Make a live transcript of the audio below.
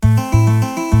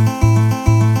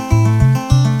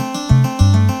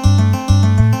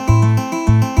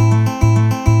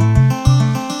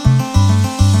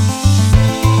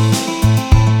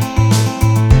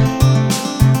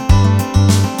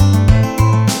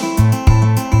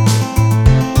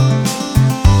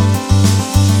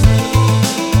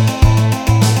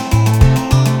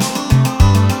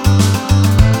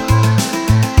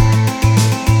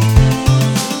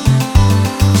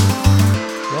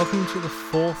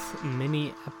4th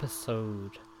mini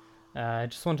episode. I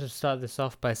just wanted to start this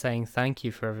off by saying thank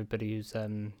you for everybody who's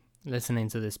listening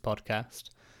to this podcast.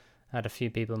 I had a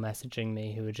few people messaging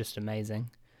me who were just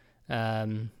amazing.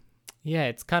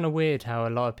 It's kind of weird how a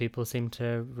lot of people seem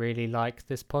to really like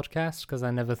this podcast, because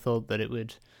I never thought that it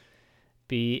would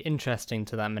be interesting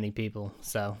to that many people.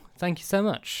 So thank you so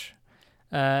much.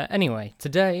 Anyway,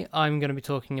 today I'm going to be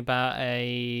talking about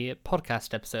a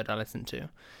podcast episode I listened to.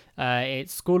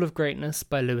 It's School of Greatness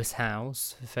by Lewis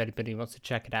Howes. If anybody wants to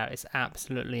check it out, it's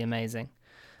absolutely amazing.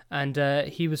 And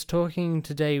he was talking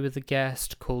today with a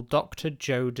guest called Dr.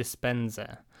 Joe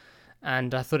Dispenza.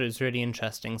 And I thought it was really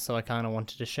interesting, so I kind of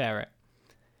wanted to share it.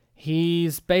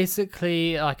 He's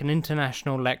basically like an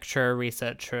international lecturer,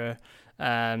 researcher,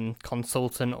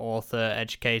 consultant, author,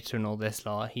 educator, and all this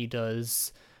lot. He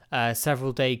does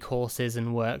several day courses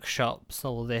and workshops,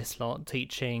 all this lot,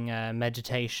 teaching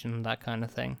meditation, that kind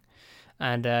of thing.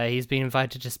 And he's been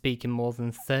invited to speak in more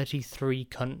than 33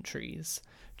 countries,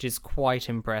 which is quite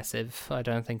impressive. I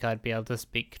don't think I'd be able to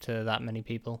speak to that many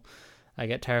people. I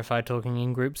get terrified talking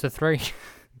in groups of 3.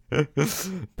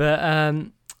 But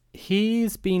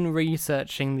he's been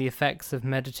researching the effects of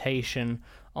meditation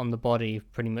on the body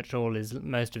pretty much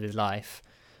most of his life.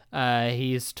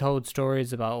 He's told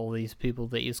stories about all these people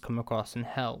that he's come across and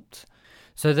helped.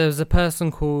 So there's a person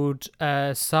called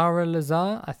Sarah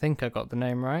Lazar, I think I got the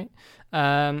name right,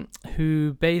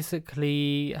 who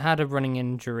basically had a running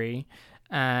injury,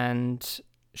 and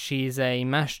she's a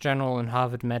Mass General and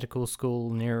Harvard Medical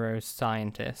School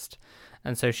neuroscientist.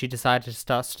 And so she decided to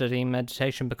start studying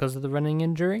meditation because of the running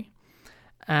injury.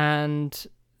 And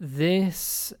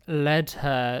this led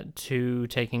her to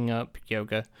taking up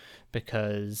yoga,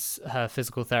 because her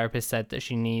physical therapist said that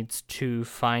she needs to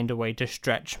find a way to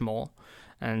stretch more.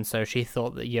 And so she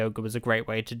thought that yoga was a great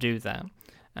way to do that.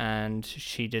 And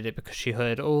she did it because she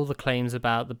heard all the claims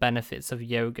about the benefits of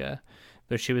yoga,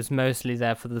 but she was mostly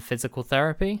there for the physical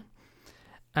therapy.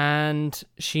 And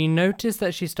she noticed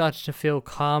that she started to feel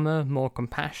calmer, more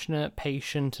compassionate,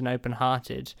 patient, and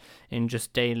open-hearted in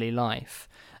just daily life.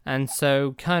 And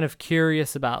so, kind of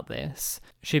curious about this,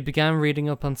 she began reading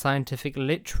up on scientific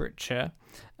literature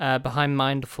behind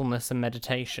mindfulness and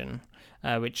meditation,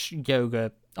 which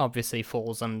yoga obviously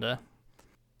falls under.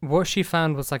 What she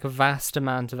found was like a vast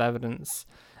amount of evidence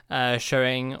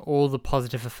showing all the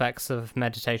positive effects of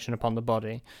meditation upon the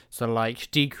body. So like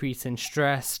decrease in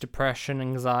stress, depression,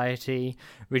 anxiety,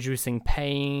 reducing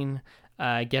pain,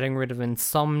 getting rid of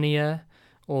insomnia,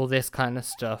 all this kind of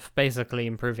stuff, basically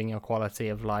improving your quality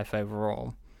of life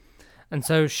overall. And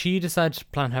so she decided to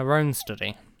plan her own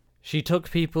study. She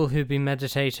took people who'd been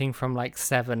meditating from like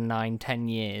 7, 9, 10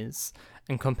 years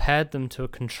and compared them to a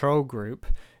control group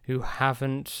who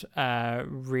haven't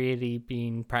really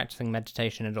been practicing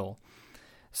meditation at all.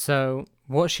 So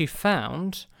what she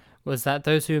found was that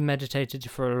those who meditated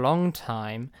for a long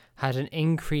time had an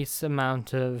increased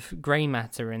amount of grey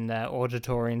matter in their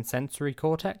auditory and sensory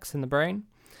cortex in the brain.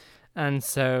 And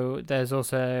so there's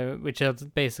also, which are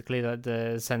basically like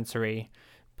the sensory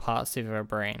parts of our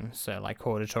brain. So like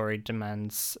auditory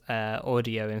demands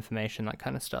audio information, that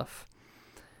kind of stuff.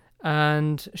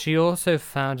 And she also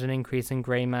found an increase in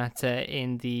grey matter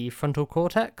in the frontal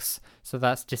cortex. So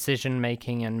that's decision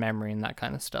making and memory and that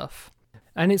kind of stuff.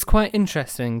 And it's quite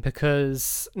interesting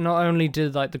because not only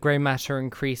did like the grey matter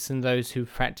increase in those who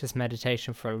practice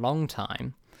meditation for a long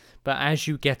time, but as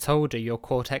you get older, your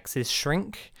cortexes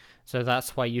shrink. So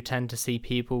that's why you tend to see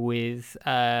people with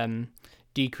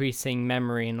decreasing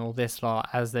memory and all this lot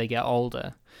as they get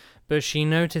older. But she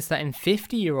noticed that in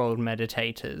 50-year-old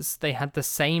meditators, they had the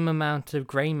same amount of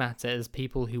grey matter as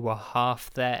people who were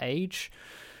half their age,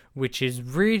 which is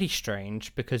really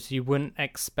strange because you wouldn't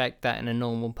expect that in a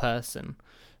normal person.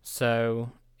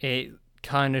 So it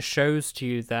kind of shows to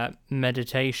you that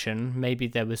meditation, maybe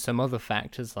there was some other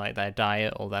factors like their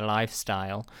diet or their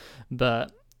lifestyle,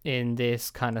 but in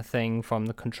this kind of thing from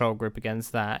the control group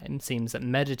against that, it seems that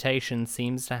meditation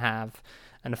seems to have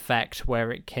an effect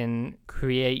where it can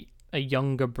create a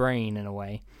younger brain in a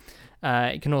way.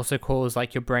 It can also cause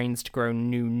like your brains to grow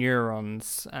new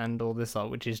neurons and all this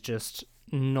lot, which is just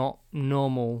not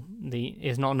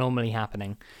normally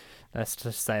happening. Let's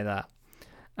just say that.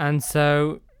 And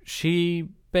so she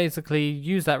basically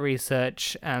used that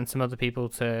research and some other people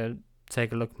to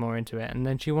take a look more into it, and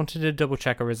then she wanted to double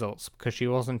check her results because she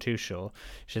wasn't too sure.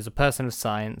 She's a person of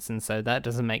science, and so that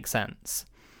doesn't make sense.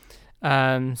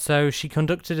 So she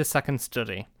conducted a second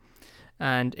study,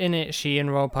 and in it she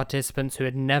enrolled participants who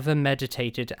had never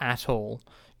meditated at all,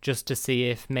 just to see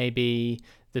if maybe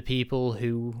the people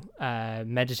who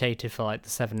meditated for like the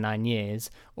 7-9 years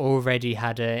already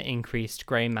had an increased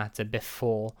grey matter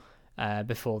before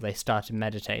they started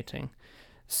meditating.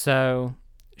 So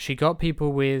she got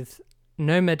people with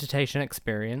no meditation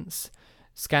experience,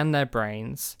 scanned their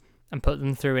brains, and put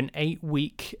them through an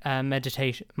 8-week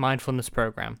meditation mindfulness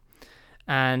program.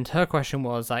 And her question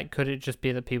was, like, could it just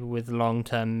be that people with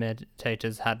long-term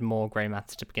meditators had more grey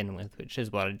matter to begin with, which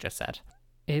is what I just said.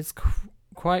 It's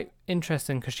quite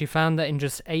interesting because she found that in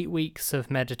just 8 weeks of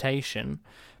meditation,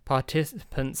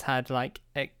 participants had like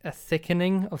a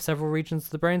thickening of several regions of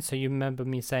the brain. So you remember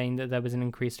me saying that there was an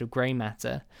increase of grey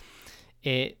matter.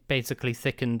 It basically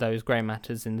thickened those grey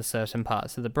matters in the certain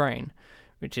parts of the brain,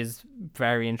 which is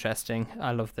very interesting.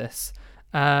 I love this.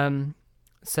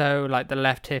 So like the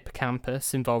left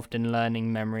hippocampus, involved in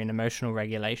learning, memory, and emotional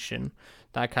regulation,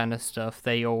 that kind of stuff,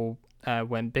 they all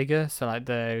went bigger. So like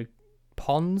the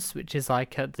pons, which is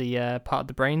like at the part of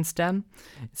the brain stem.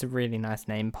 It's a really nice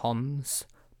name, pons.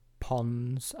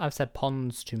 I've said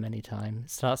pons too many times. It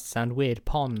starts to sound weird.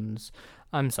 Pons.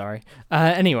 I'm sorry.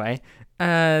 Anyway,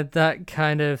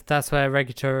 that's where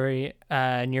regulatory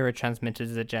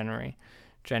neurotransmitters are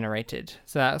generated.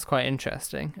 So that's quite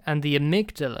interesting. And the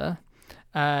amygdala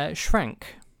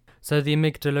shrank. So the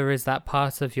amygdala is that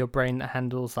part of your brain that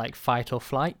handles like fight or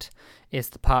flight. It's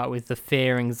the part with the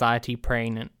fear, anxiety,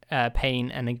 pain,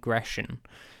 and aggression.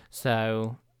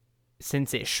 So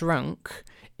since it shrunk,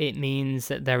 it means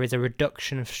that there is a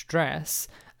reduction of stress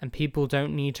and people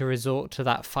don't need to resort to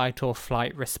that fight or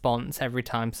flight response every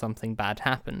time something bad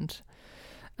happened.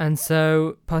 And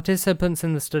so participants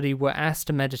in the study were asked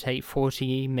to meditate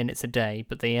 40 minutes a day,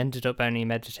 but they ended up only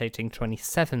meditating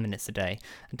 27 minutes a day.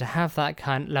 And to have that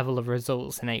kind of level of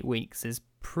results in 8 weeks is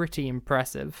pretty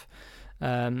impressive.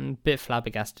 Bit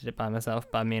flabbergasted by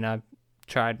myself, but I mean, I've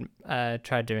tried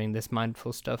doing this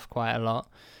mindful stuff quite a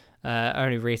lot.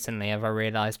 Only recently have I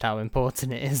realised how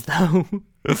important it is, though.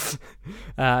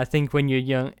 I think when you're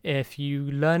young, if you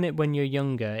learn it when you're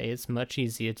younger, it's much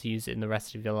easier to use it in the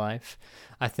rest of your life.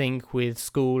 I think with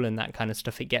school and that kind of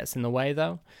stuff, it gets in the way,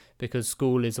 though, because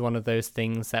school is one of those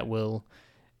things that will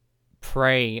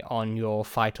prey on your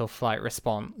fight or flight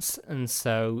response. And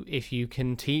so if you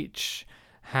can teach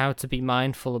how to be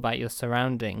mindful about your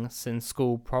surroundings, then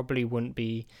school probably wouldn't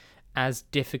be as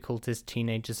difficult as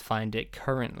teenagers find it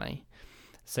currently.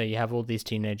 So you have all these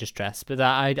teenager stress, but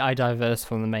that I diverse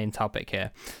from the main topic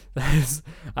here.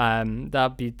 That'll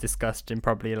be discussed in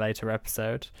probably a later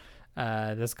episode.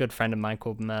 There's a good friend of mine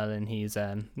called Merlin. He's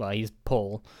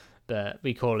Paul, but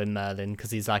we call him Merlin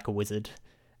because he's like a wizard,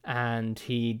 and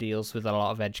he deals with a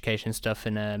lot of education stuff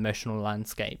in emotional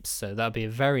landscapes. So that'll be a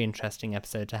very interesting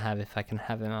episode to have if I can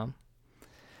have him on.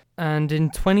 And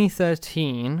in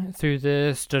 2013, through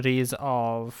the studies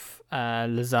of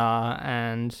Lazar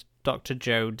and Dr.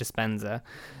 Joe Dispenza,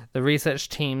 the research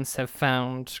teams have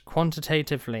found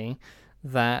quantitatively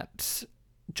that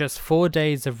just 4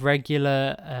 days of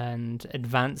regular and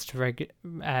advanced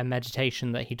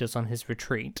meditation that he does on his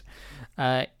retreat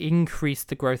increased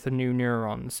the growth of new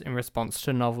neurons in response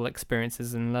to novel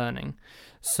experiences and learning.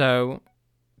 So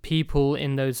people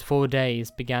in those 4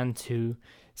 days began to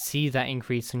see that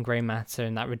increase in grey matter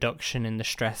and that reduction in the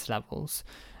stress levels.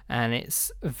 And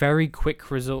it's very quick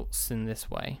results in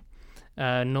this way.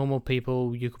 Normal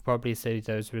people, you could probably see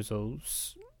those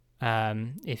results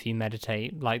if you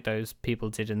meditate like those people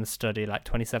did in the study, like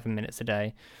 27 minutes a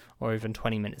day or even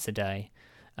 20 minutes a day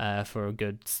for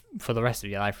the rest of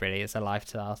your life, really. It's a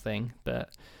lifestyle thing.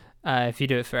 But if you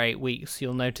do it for 8 weeks,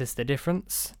 you'll notice the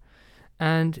difference.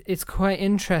 And it's quite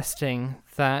interesting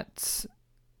that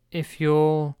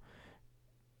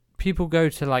people go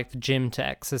to like the gym to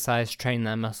exercise, train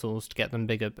their muscles to get them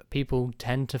bigger, but people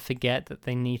tend to forget that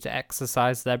they need to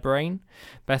exercise their brain.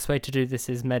 Best way to do this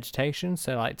is meditation.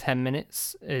 So like 10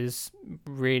 minutes is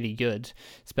really good.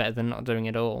 It's better than not doing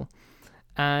it all.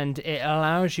 And it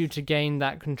allows you to gain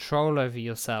that control over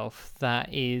yourself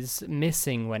that is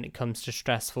missing when it comes to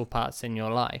stressful parts in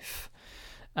your life.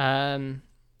 It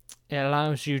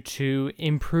allows you to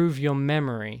improve your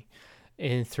memory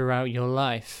throughout your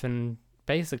life and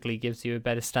basically gives you a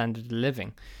better standard of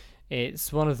living.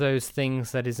 It's one of those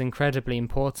things that is incredibly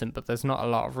important, but there's not a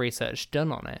lot of research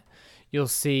done on it. You'll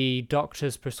see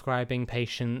doctors prescribing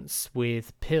patients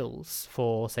with pills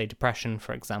for, say, depression,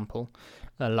 for example.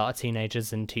 A lot of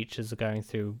teenagers and teachers are going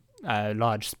through a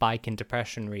large spike in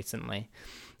depression recently.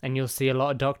 And you'll see a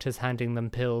lot of doctors handing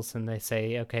them pills and they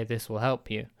say, okay, this will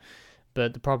help you.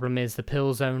 But the problem is the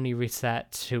pills only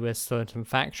reset to a certain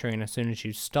factor, and as soon as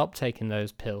you stop taking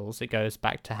those pills, it goes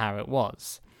back to how it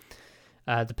was.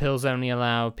 The pills only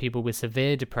allow people with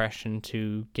severe depression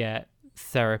to get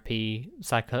therapy,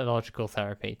 psychological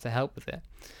therapy to help with it.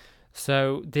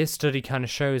 So this study kind of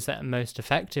shows that a most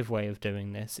effective way of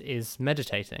doing this is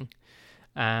meditating,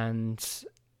 and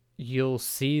you'll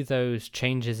see those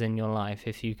changes in your life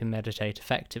if you can meditate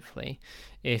effectively.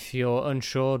 If you're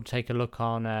unsure, take a look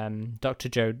on Dr.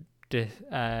 Joe.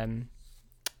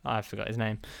 I forgot his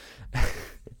name.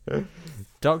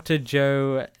 Dr.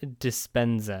 Joe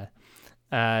Dispenza.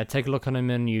 Take a look on him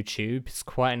on YouTube. He's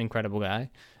quite an incredible guy.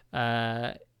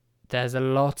 There's a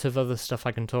lot of other stuff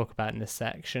I can talk about in this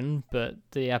section, but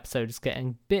the episode is getting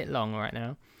a bit long right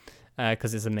now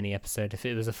because it's a mini episode. If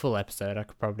it was a full episode, I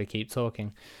could probably keep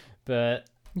talking. But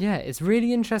yeah, it's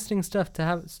really interesting stuff to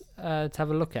have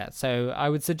a look at. So I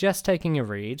would suggest taking a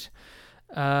read.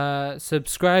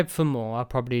 Subscribe for more. I'll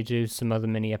probably do some other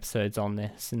mini episodes on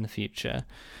this in the future.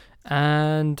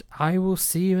 And I will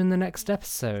see you in the next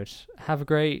episode. Have a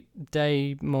great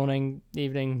day, morning,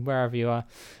 evening, wherever you are.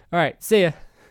 All right, see ya.